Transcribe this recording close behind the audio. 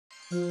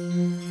Hi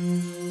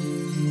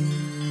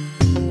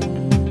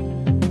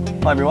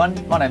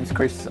everyone, my name's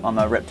Chris. I'm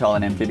a reptile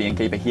and amphibian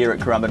keeper here at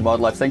Currumbin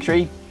Wildlife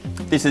Sanctuary.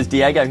 This is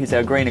Diego, he's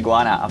our green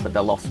iguana up at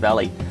the Lost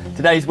Valley.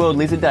 Today's World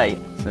Lizard Day.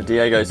 So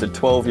Diego's a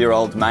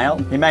 12-year-old male.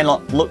 He may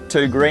not look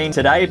too green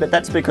today, but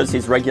that's because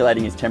he's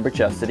regulating his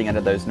temperature sitting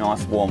under those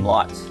nice warm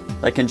lights.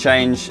 They can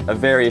change a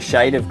various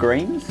shade of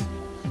greens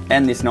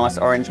and this nice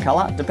orange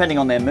colour, depending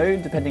on their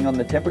mood, depending on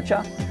the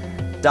temperature.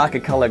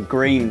 Darker colour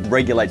green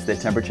regulates their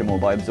temperature more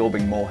by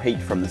absorbing more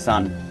heat from the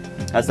sun.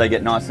 As they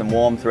get nice and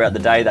warm throughout the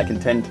day, they can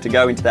tend to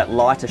go into that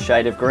lighter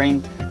shade of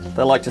green.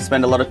 They like to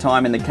spend a lot of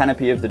time in the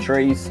canopy of the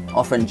trees,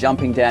 often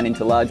jumping down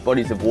into large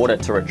bodies of water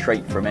to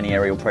retreat from any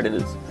aerial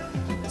predators.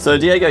 So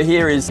Diego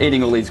here is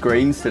eating all these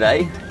greens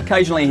today.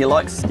 Occasionally he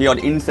likes the odd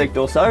insect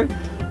or so,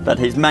 but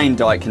his main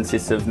diet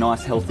consists of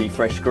nice healthy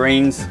fresh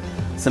greens,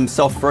 some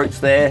soft fruits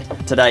there.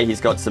 Today he's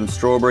got some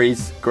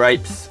strawberries,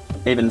 grapes,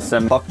 even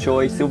some bok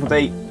choy, silver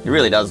beet. He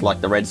really does like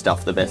the red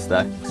stuff the best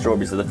though.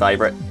 Strawberries are the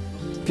favourite.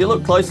 If you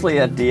look closely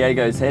at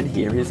Diego's head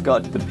here, he's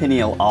got the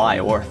pineal eye,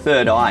 or a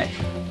third eye.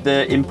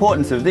 The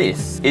importance of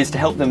this is to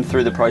help them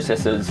through the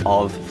processes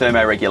of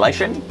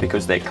thermoregulation,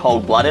 because they're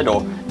cold-blooded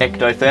or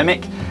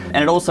ectothermic, and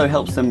it also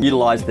helps them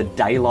utilise the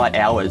daylight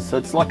hours. So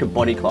it's like a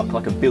body clock,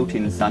 like a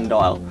built-in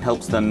sundial. It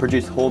helps them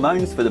produce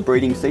hormones for the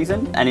breeding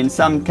season, and in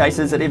some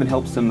cases it even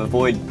helps them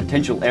avoid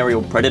potential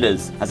aerial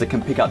predators, as it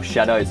can pick up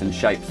shadows and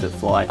shapes that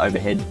fly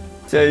overhead.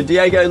 So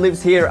Diego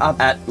lives here up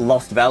at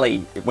Lost Valley.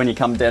 When you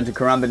come down to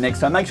Currumbin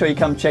next time, make sure you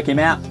come check him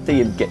out,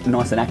 see him get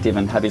nice and active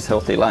and have his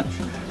healthy lunch.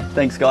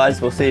 Thanks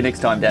guys, we'll see you next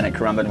time down at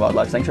Currumbin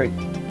Wildlife Sanctuary.